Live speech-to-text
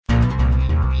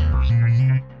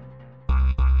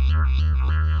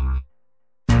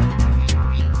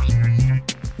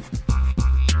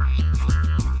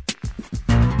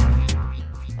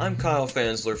Kyle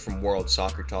Fansler from World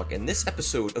Soccer Talk, and this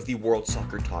episode of the World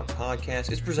Soccer Talk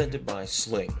podcast is presented by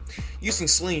Sling. Using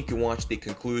Sling, you can watch the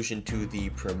conclusion to the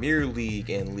Premier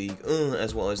League and League 1,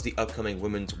 as well as the upcoming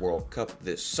Women's World Cup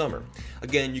this summer.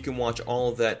 Again, you can watch all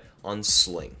of that on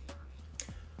Sling.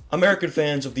 American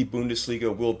fans of the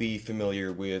Bundesliga will be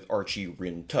familiar with Archie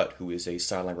Rhind-Tutt, who is a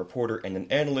sideline reporter and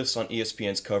an analyst on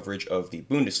ESPN's coverage of the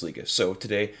Bundesliga. So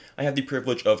today, I have the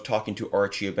privilege of talking to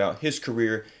Archie about his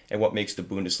career and what makes the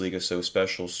Bundesliga so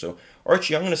special. So,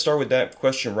 Archie, I'm going to start with that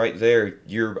question right there.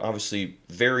 You're obviously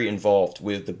very involved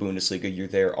with the Bundesliga. You're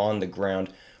there on the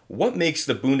ground. What makes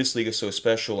the Bundesliga so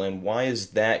special, and why is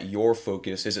that your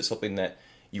focus? Is it something that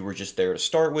you were just there to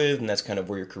start with, and that's kind of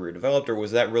where your career developed, or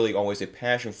was that really always a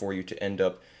passion for you to end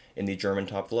up in the German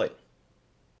top flight?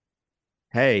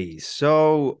 Hey,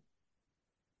 so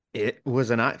it was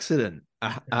an accident,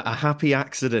 a happy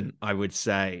accident, I would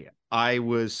say. I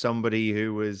was somebody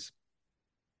who was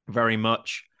very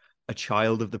much a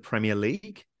child of the Premier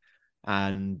League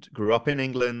and grew up in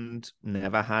England,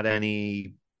 never had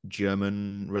any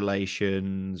German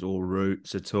relations or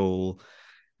roots at all.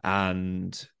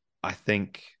 And I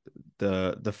think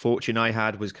the fortune I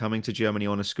had was coming to Germany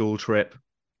on a school trip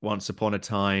once upon a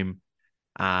time,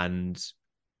 and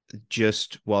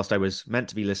just whilst I was meant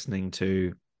to be listening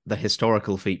to the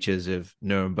historical features of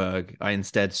Nuremberg, I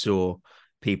instead saw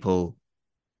people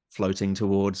floating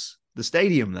towards the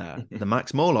stadium there, the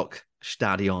Max Morlock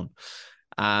Stadion.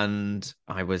 And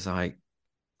I was like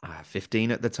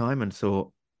 15 at the time and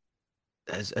thought,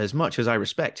 as much as I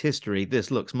respect history,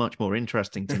 this looks much more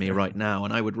interesting to me right now,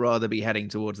 and I would rather be heading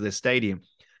towards this stadium.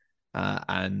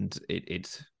 And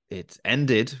it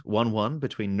ended 1-1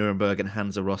 between Nuremberg and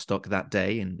Hansa Rostock that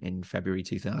day in February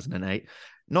 2008.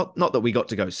 Not that we got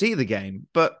to go see the game,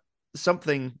 but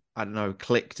something, I don't know,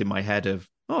 clicked in my head of,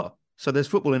 oh, so there's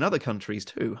football in other countries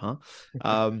too,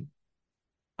 huh?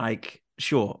 Like,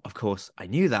 sure, of course, I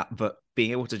knew that, but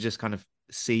being able to just kind of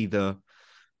see the,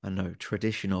 I don't know,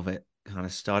 tradition of it kind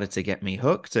of started to get me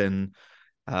hooked. And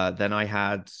then I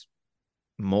had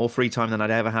more free time than I'd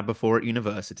ever had before at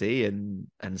university, and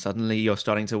suddenly you're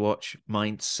starting to watch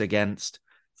Mainz against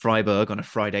Freiburg on a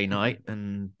Friday night,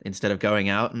 and instead of going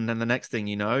out, and then the next thing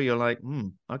you know, you're like,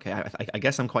 okay, I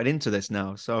guess I'm quite into this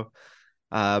now. So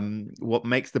what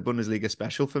makes the Bundesliga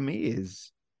special for me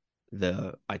is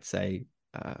I'd say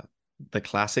the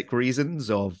classic reasons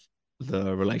of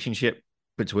the relationship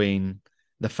between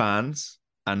the fans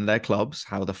and their clubs,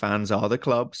 how the fans are the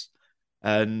clubs,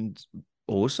 and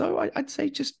also I'd say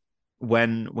just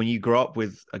when you grow up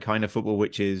with a kind of football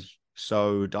which is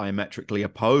so diametrically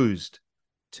opposed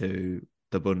to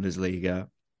the Bundesliga,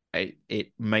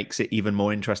 it makes it even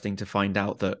more interesting to find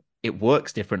out that it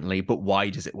works differently, but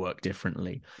why does it work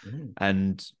differently? Mm.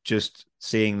 And just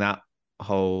seeing that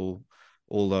whole,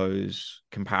 all those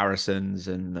comparisons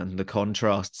and the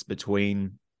contrasts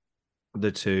between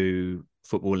the two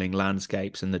footballing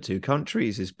landscapes and the two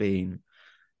countries has been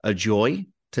a joy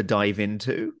to dive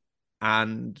into,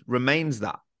 and remains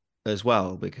that as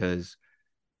well, because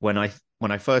when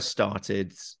I first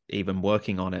started even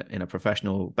working on it in a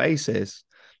professional basis,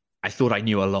 I thought I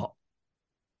knew a lot.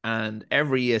 And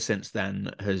every year since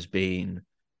then has been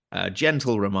a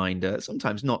gentle reminder,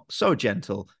 sometimes not so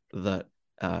gentle, that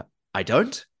I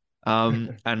don't,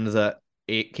 and that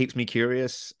it keeps me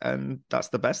curious, and that's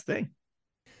the best thing.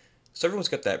 So everyone's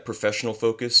got that professional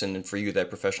focus, and for you, that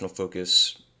professional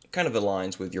focus kind of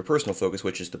aligns with your personal focus,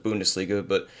 which is the Bundesliga.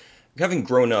 But having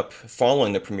grown up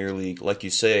following the Premier League, like you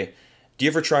say, do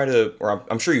you ever try to, or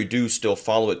I'm sure you do still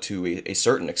follow it to a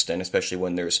certain extent, especially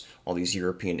when there's all these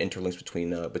European interlinks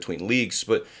between leagues.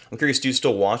 But I'm curious, do you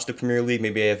still watch the Premier League?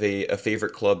 Maybe have a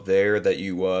favorite club there that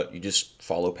you just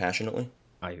follow passionately?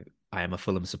 I I am a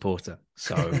Fulham supporter,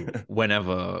 so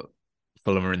whenever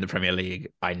Fulham are in the Premier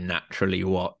League, I naturally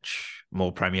watch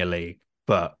more Premier League.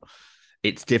 But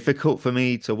it's difficult for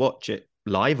me to watch it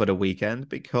live at a weekend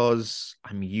because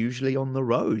I'm usually on the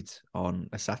road on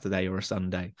a Saturday or a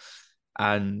Sunday.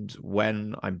 And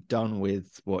when I'm done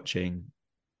with watching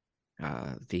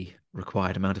the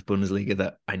required amount of Bundesliga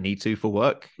that I need to for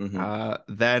work, Hmm.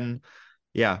 then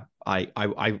yeah,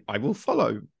 I will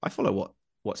follow. I follow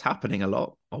what's happening a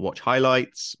lot. I watch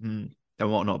highlights and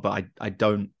whatnot, but I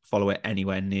don't follow it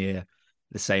anywhere near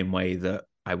the same way that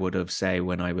I would have, say,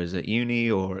 when I was at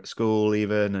uni or at school,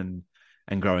 even,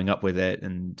 and growing up with it.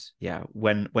 And yeah,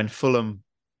 when Fulham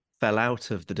fell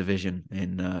out of the division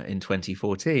in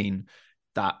 2014,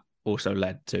 that also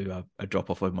led to a drop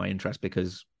off of my interest,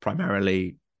 because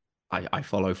primarily I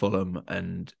follow Fulham,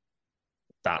 and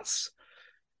that's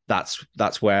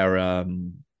that's where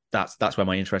that's where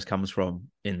my interest comes from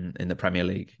in the Premier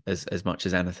League as much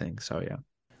as anything. So yeah.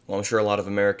 Well, I'm sure a lot of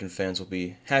American fans will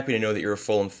be happy to know that you're a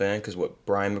Fulham fan because what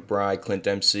Brian McBride, Clint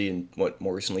Dempsey, and what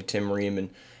more recently Tim Ream and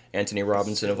Anthony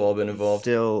Robinson have all been He's involved.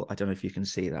 still, I don't know if you can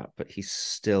see that, but he's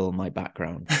still my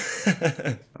background.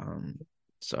 Um,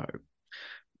 so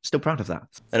still proud of that.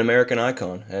 An American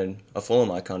icon and a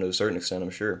Fulham icon to a certain extent, I'm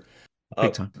sure.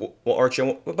 Big time. Well, Archie,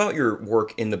 what about your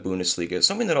work in the Bundesliga?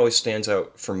 Something that always stands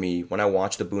out for me when I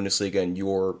watch the Bundesliga and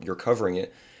you're covering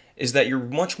it is that you're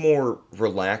much more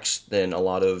relaxed than a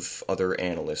lot of other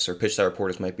analysts or pitch side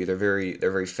reporters might be. They're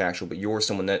very factual, but you're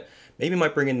someone that maybe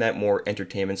might bring in that more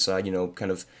entertainment side.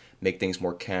 Kind of make things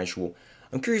more casual.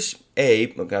 I'm curious.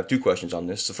 I have two questions on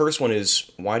this. The first one is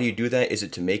why do you do that? Is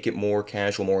it to make it more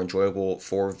casual, more enjoyable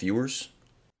for viewers?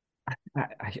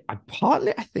 I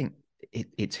partly I think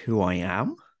it's who I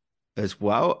am as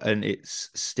well, and it's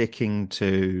sticking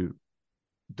to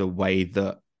the way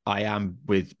that I am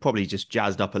with probably just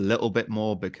jazzed up a little bit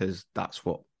more because that's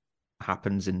what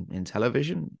happens in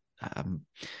television.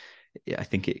 Yeah, I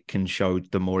think it can show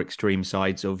the more extreme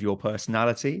sides of your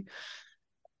personality,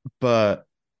 but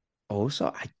also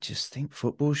I just think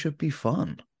football should be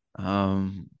fun.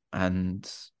 And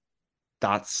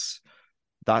that's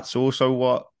that's also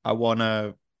what I want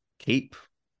to keep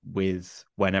with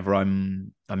whenever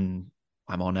I'm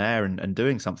on air and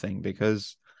doing something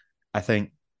because I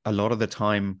think a lot of the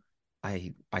time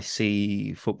I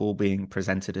see football being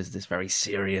presented as this very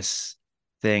serious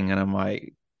thing, and I'm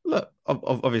like, look,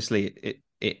 obviously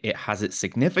it has its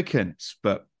significance,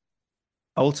 but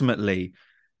ultimately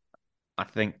I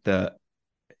think that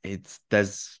it's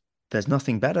there's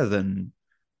nothing better than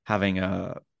having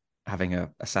a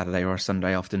Saturday or a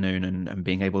Sunday afternoon and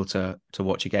being able to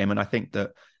watch a game. And I think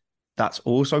that that's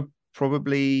also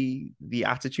probably the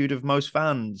attitude of most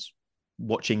fans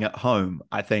watching at home.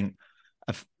 I think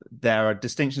there are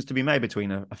distinctions to be made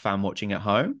between a fan watching at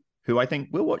home, who I think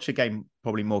will watch a game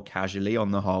probably more casually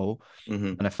on the whole,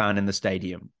 Mm-hmm. and a fan in the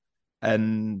stadium.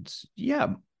 And yeah,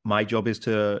 my job is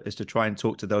to try and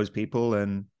talk to those people.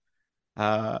 And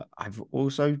I've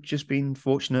also just been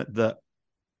fortunate that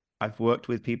I've worked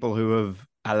with people who have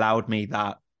allowed me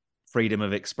that freedom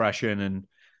of expression and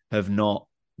have not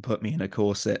put me in a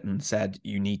corset and said,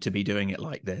 you need to be doing it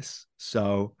like this.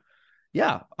 So,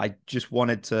 yeah, I just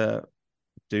wanted to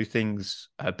do things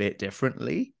a bit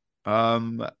differently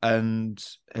and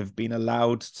have been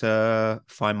allowed to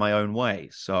find my own way.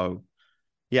 So,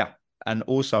 yeah. And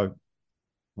also,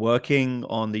 working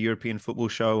on the European football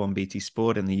show on BT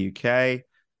Sport in the UK,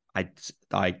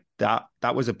 I,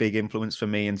 that was a big influence for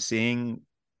me, and seeing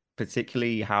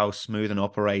particularly how smooth an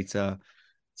operator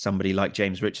somebody like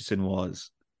James Richardson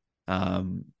was,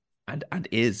 um, and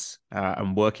is,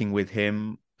 and working with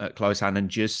him at close hand, and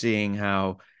just seeing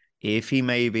how if he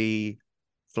maybe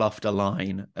fluffed a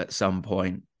line at some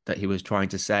point that he was trying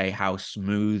to say, how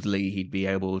smoothly he'd be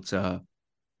able to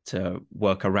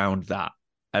work around that.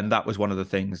 And that was one of the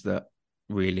things that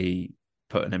really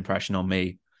put an impression on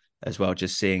me as well,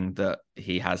 just seeing that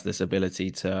he has this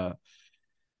ability to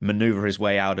maneuver his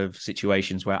way out of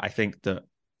situations where I think that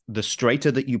the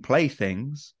straighter that you play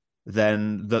things,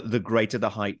 then the greater the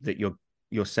height that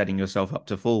you're setting yourself up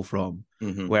to fall from.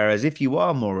 Mm-hmm. Whereas if you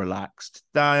are more relaxed,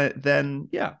 then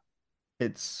yeah,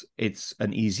 it's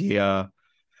an easier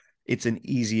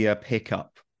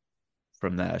pickup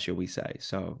from there, shall we say.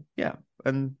 So yeah.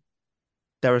 And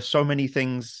there are so many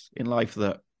things in life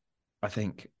that I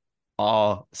think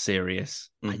are serious.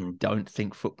 I Mm-hmm. don't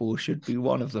think football should be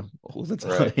one of them all the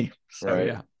Right. time. So Right.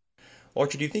 yeah.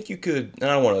 Archie, do you think you could? And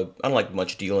I don't like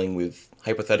much dealing with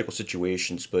hypothetical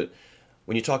situations, but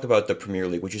when you talk about the Premier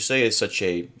League, would you say it's such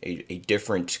a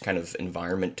different kind of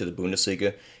environment to the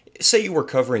Bundesliga? Say you were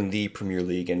covering the Premier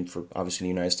League, and for obviously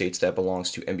in the United States that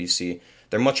belongs to NBC.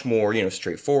 They're much more,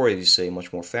 straightforward, as you say,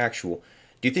 much more factual.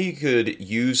 Do you think you could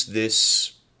use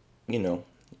this, you know,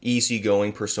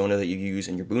 easygoing persona that you use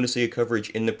in your Bundesliga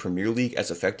coverage in the Premier League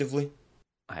as effectively?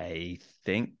 I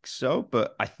think so,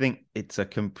 but I think it's a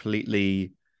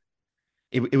completely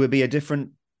it would be a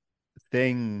different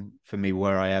thing for me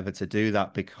were I ever to do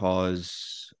that,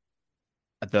 because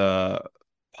the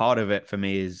part of it for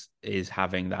me is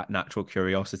having that natural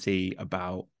curiosity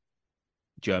about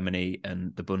Germany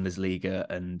and the Bundesliga,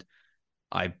 and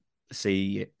I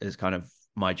see it as kind of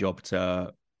my job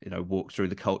to walk through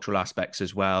the cultural aspects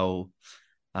as well,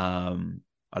 um,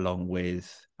 along with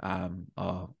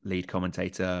our lead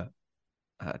commentator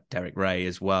Derek Ray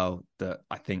as well. That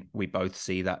I think we both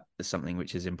see that as something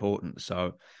which is important.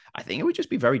 So I think it would just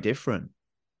be very different.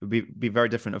 It would be very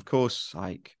different. Of course,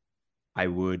 like I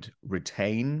would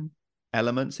retain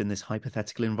elements in this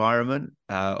hypothetical environment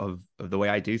of the way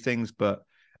I do things, but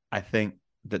I think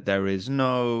that there is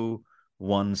no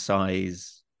one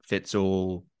size fits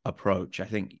all approach. I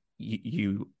think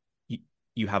you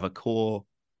have a core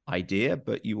idea,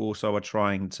 but you also are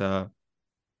trying to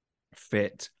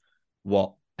fit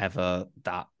whatever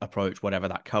that approach, whatever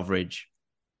that coverage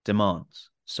demands.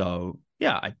 So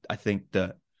yeah, I think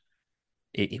that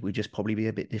it would just probably be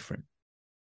a bit different.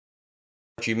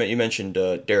 You mentioned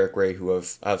Derek Ray, who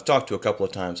I've talked to a couple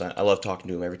of times. I love talking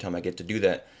to him every time I get to do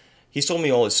that. He's told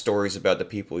me all his stories about the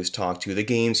people he's talked to, the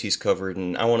games he's covered,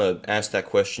 and I want to ask that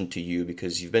question to you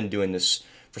because you've been doing this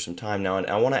for some time now, and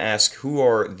I want to ask who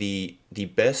are the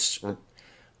best, or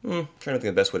trying to think of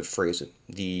the best way to phrase it,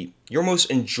 the your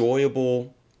most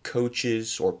enjoyable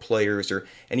coaches or players or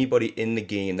anybody in the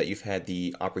game that you've had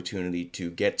the opportunity to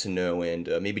get to know and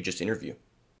maybe just interview.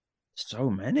 So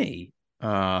many.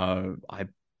 I've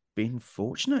been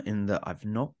fortunate in that I've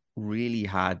not really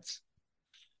had.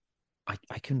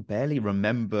 I can barely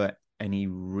remember any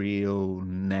real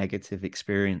negative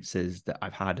experiences that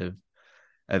I've had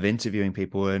of interviewing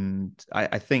people, and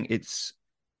I think it's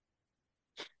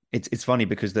funny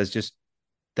because there's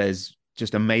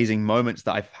just amazing moments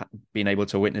that I've been able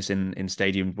to witness in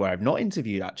stadiums where I've not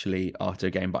interviewed actually after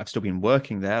a game, but I've still been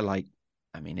working there. Like,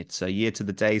 I mean, it's a year to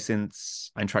the day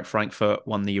since Eintracht Frankfurt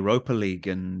won the Europa League,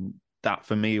 and that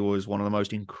for me was one of the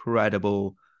most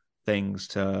incredible things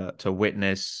to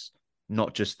witness.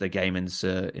 Not just the game in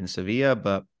Sevilla,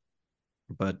 but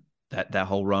that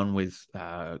whole run with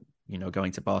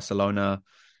going to Barcelona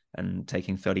and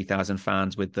taking 30,000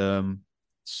 fans with them.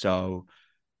 So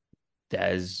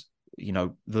there's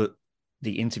the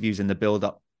interviews in the build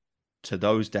up to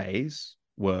those days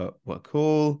were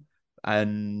cool,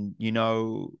 and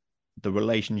the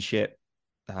relationship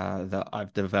that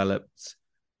I've developed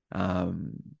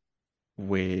um,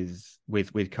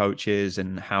 with coaches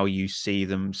and how you see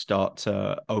them start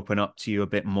to open up to you a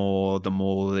bit more the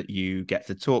more that you get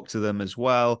to talk to them as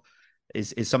well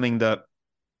is something that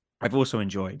I've also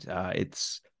enjoyed.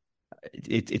 It's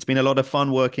been a lot of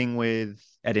fun working with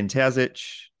Edin Terzic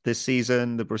this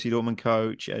season, the Borussia Dortmund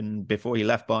coach, and before he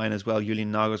left Bayern as well,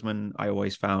 Julian Nagelsmann. I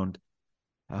always found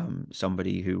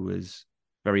somebody who was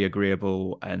very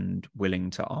agreeable and willing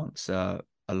to answer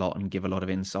a lot and give a lot of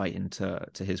insight into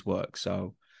his work.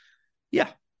 So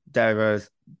yeah, there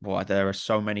are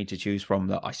so many to choose from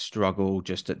that I struggle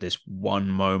just at this one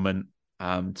moment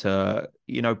to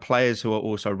players who are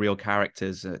also real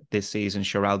characters. This season,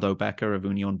 Geraldo Becker of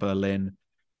Union Berlin,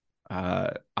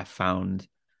 I found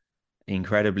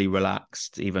incredibly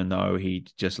relaxed, even though he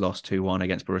just lost 2-1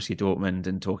 against Borussia Dortmund,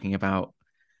 and talking about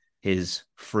his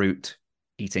fruit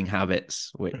eating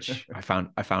habits, which I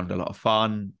found a lot of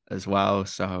fun as well.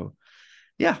 So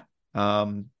yeah,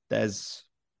 there's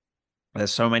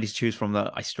so many to choose from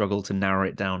that I struggle to narrow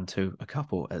it down to a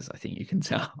couple, as I think you can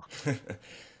tell.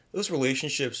 Those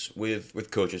relationships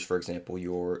with coaches, for example,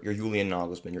 your Julian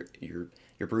Nagelsmann,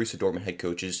 your Borussia Dortmund head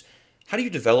coaches, how do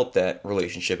you develop that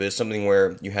relationship? Is it something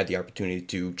where you had the opportunity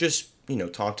to just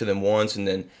talk to them once and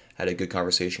then had a good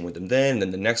conversation with them then, and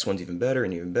then the next one's even better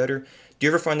and even better? Do you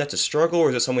ever find that a struggle, or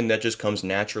is it something that just comes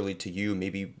naturally to you,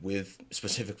 maybe with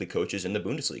specifically coaches in the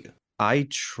Bundesliga? I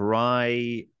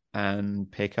try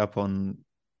and pick up on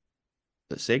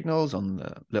the signals, on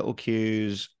the little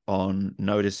cues, on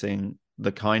noticing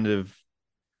the kind of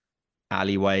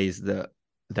alleyways that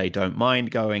they don't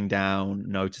mind going down,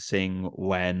 noticing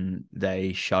when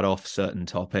they shut off certain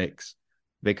topics.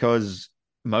 Because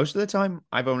most of the time,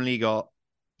 I've only got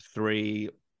 3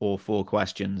 or 4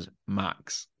 questions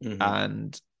max. Hmm.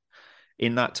 And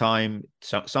in that time,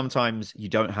 sometimes you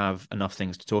don't have enough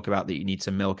things to talk about that you need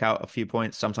to milk out a few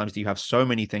points. Sometimes you have so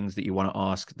many things that you want to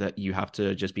ask that you have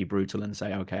to just be brutal and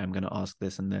say, okay, I'm going to ask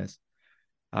this and this.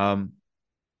 Um,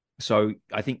 so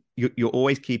I think you're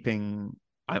always keeping.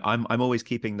 I'm always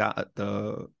keeping that at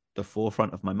the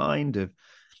forefront of my mind of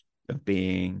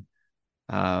being,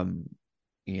 um,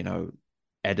 you know,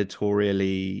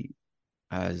 editorially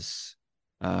as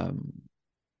um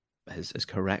as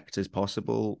correct as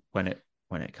possible when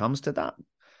it comes to that.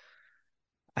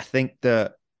 I think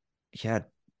that yeah,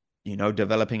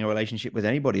 developing a relationship with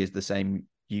anybody is the same.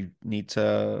 You need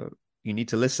to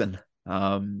listen.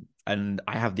 And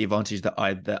I have the advantage that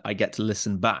I get to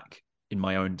listen back in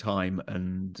my own time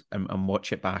and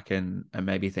watch it back and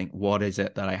maybe think, what is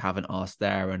it that I haven't asked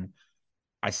there? And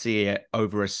I see it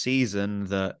over a season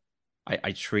that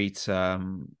I treat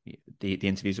the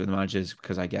interviews with the managers,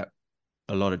 because I get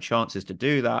a lot of chances to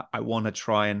do that. I want to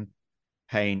try and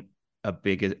paint as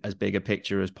big a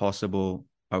picture as possible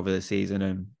over the season,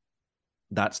 and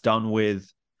that's done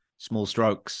with small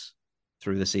strokes.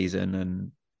 through the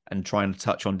season and trying to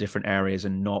touch on different areas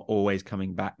and not always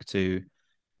coming back to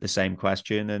the same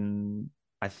question. And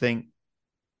I think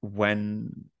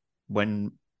when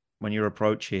when when your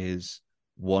approach is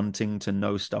wanting to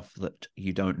know stuff that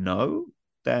you don't know,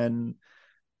 then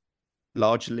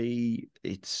largely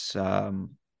it's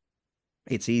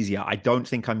easier. I don't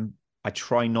think I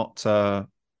try not to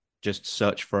just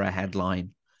search for a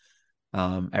headline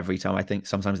every time. I think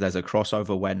sometimes there's a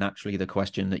crossover where naturally the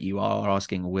question that you are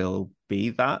asking will be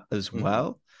that as Hmm.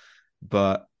 well.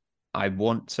 But I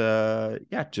want to,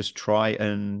 yeah, just try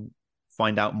and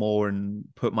find out more and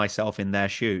put myself in their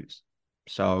shoes.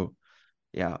 So,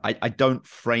 yeah, I don't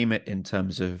frame it in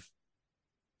terms of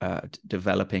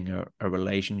developing a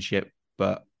relationship,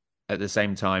 but at the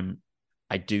same time,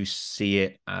 I do see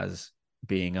it as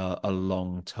being a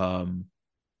long term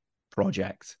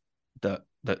project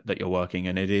that you're working,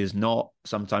 and it is not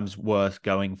sometimes worth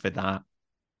going for that,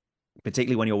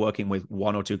 particularly when you're working with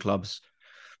one or two clubs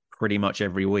pretty much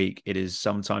every week. It is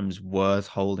sometimes worth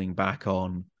holding back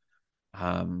on,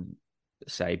 um,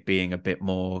 say, being a bit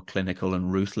more clinical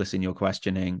and ruthless in your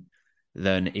questioning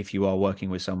than if you are working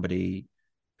with somebody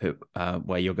who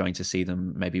where you're going to see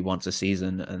them maybe once a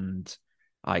season, and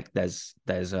like there's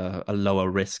a lower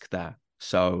risk there.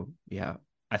 So yeah,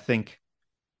 I think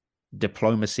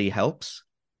diplomacy helps,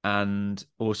 and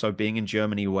also being in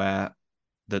Germany where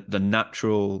the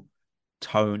natural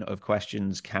tone of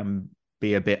questions can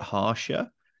be a bit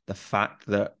harsher. The fact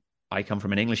that I come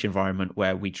from an English environment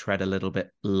where we tread a little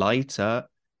bit lighter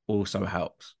also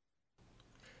helps.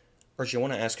 Archie, I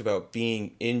want to ask about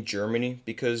being in Germany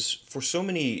because for so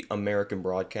many American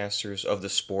broadcasters of the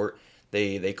sport,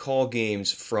 they call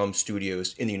games from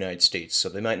studios in the United States, so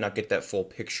they might not get that full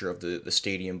picture of the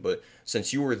stadium. But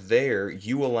since you were there,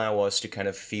 you allow us to kind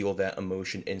of feel that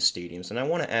emotion in stadiums. And I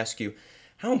want to ask you,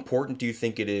 how important do you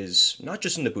think it is, not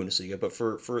just in the Bundesliga, but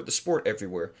for the sport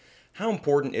everywhere? How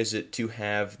important is it to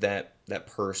have that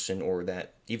person or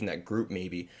that even that group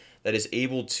maybe that is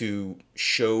able to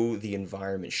show the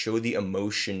environment, show the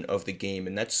emotion of the game.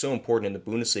 And that's so important in the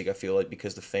Bundesliga, I feel like,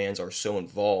 because the fans are so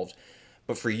involved.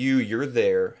 But for you, you're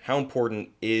there. How important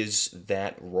is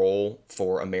that role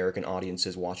for American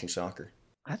audiences watching soccer?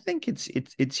 I think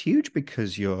it's huge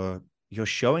because you're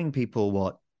showing people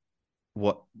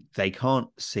what they can't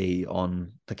see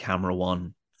on the camera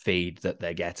one feed that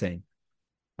they're getting.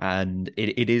 And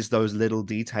it is those little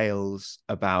details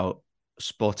about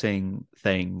spotting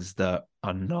things that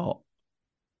are not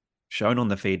shown on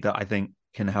the feed that I think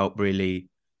can help really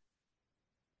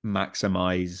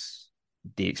maximize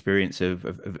the experience of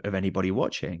anybody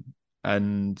watching.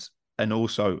 And and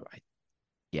also,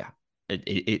 yeah,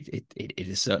 it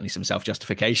is certainly some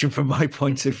self-justification from my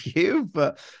point of view,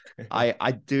 but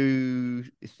I do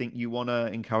think you want to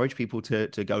encourage people to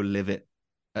go live it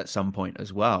at some point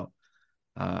as well.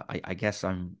 I guess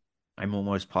I'm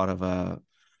almost part of a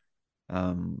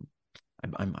um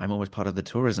I'm almost part of the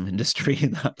tourism industry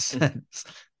in that sense.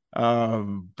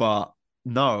 But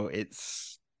no,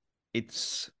 it's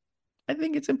I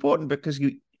think it's important because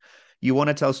you want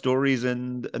to tell stories,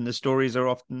 and the stories are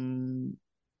often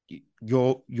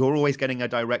you're always getting a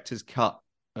director's cut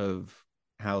of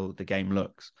how the game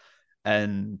looks,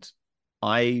 and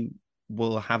I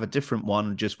will have a different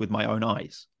one just with my own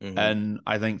eyes. Hmm. And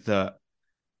I think that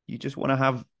you just want to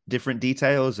have different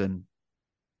details and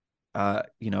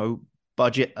you know,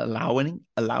 budget allowing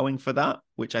for that,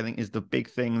 which I think is the big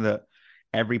thing that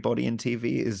everybody in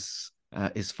TV is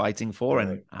fighting for,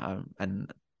 Right.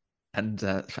 and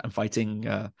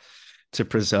fighting to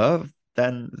preserve.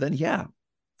 Then yeah,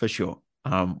 for sure.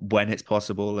 When it's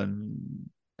possible and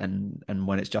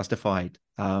when it's justified.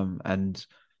 And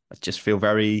I just feel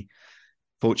very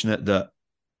fortunate that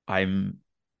I'm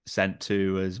sent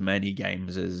to as many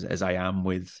games as I am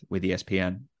with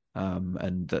ESPN,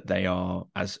 and that they are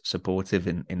as supportive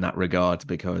in that regard.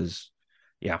 Because,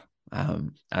 yeah,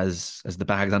 as the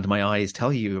bags under my eyes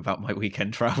tell you about my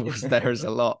weekend travels, there's a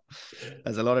lot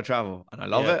of travel, and I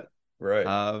love Yeah. it. Right.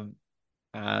 Um,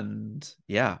 and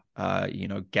yeah, you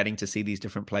know, getting to see these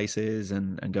different places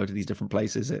and go to these different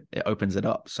places, it opens it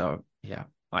up. So yeah,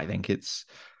 I think it's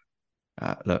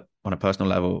look, on a personal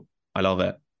level, I love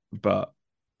it, but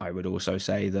I would also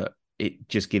say that it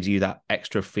just gives you that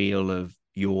extra feel of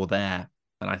you're there,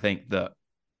 and I think that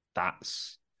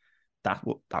that's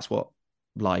that's what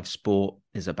live sport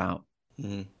is about.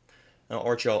 Hmm. Now,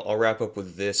 Archie, I'll wrap up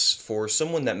with this. For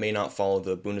someone that may not follow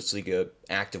the Bundesliga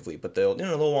actively, but they'll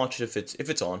watch it if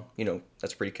it's on.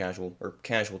 That's pretty casual or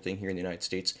casual thing here in the United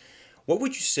States. What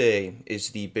would you say is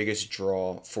the biggest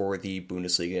draw for the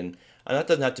Bundesliga? And that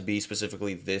doesn't have to be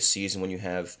specifically this season when you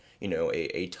have,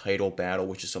 a title battle,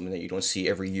 which is something that you don't see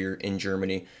every year in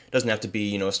Germany. It doesn't have to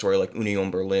be, a story like Union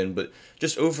Berlin, but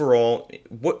just overall,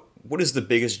 what is the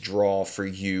biggest draw for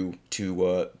you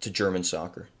to German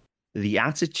soccer? The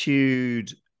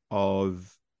attitude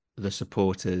of the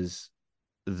supporters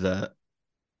that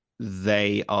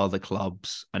they are the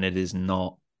clubs and it is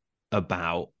not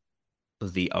about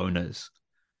the owners.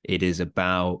 It is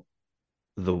about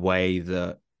the way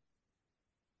that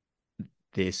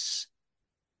this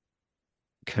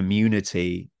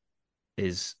community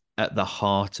is at the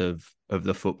heart of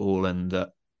the football, and that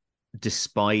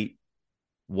despite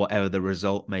whatever the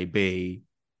result may be,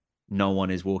 no one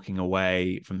is walking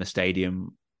away from the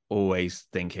stadium always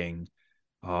thinking,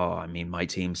 oh, I mean, my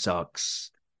team sucks,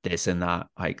 this and that.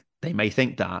 Like, they may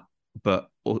think that,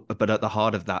 but at the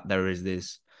heart of that, there is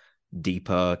this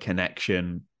deeper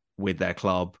connection with their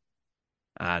club,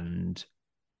 and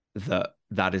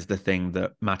that is the thing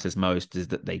that matters most, is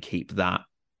that they keep that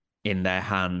in their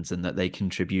hands and that they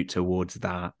contribute towards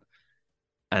that.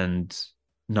 And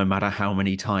no matter how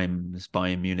many times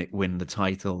Bayern Munich win the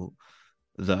title,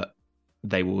 that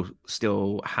they will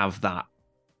still have that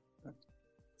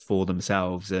for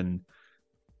themselves. And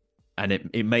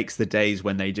it makes the days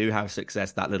when they do have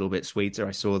success that little bit sweeter.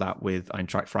 I saw that with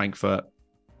Eintracht Frankfurt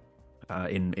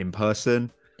in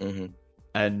person. Mm-hmm.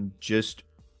 And just,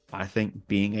 I think,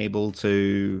 being able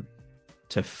to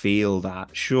feel that,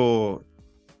 sure,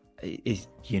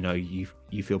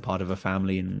 you feel part of a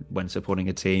family, and when supporting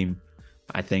a team,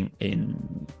 I think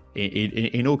in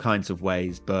all kinds of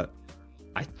ways. But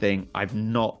I think I've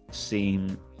not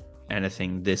seen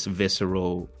anything this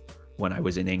visceral when I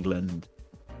was in England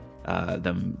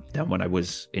than when I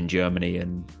was in Germany.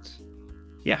 And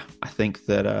yeah, I think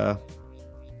that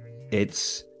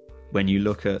it's, when you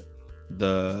look at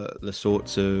the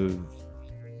sorts of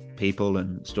people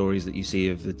and stories that you see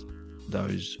of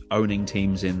those owning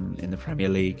teams in the Premier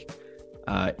League,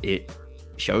 it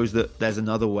shows that there's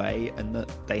another way, and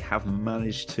that they have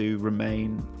managed to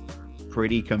remain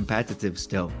pretty competitive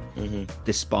still, Mm-hmm.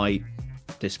 despite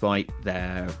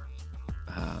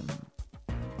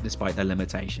their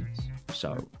limitations.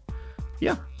 So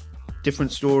yeah,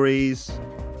 different stories,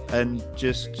 and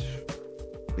just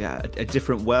a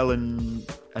different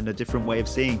and a different way of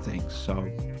seeing things. So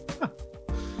yeah,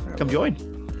 come join.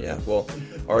 Yeah, well,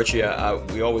 Archie,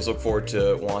 we always look forward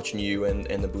to watching you and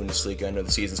the Bundesliga. I know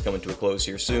the season's coming to a close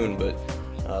here soon, but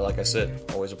like I said,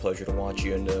 always a pleasure to watch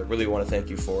you, and really want to thank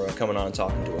you for coming on and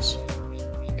talking to us.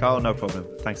 Carl, no problem.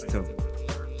 Thanks, Till.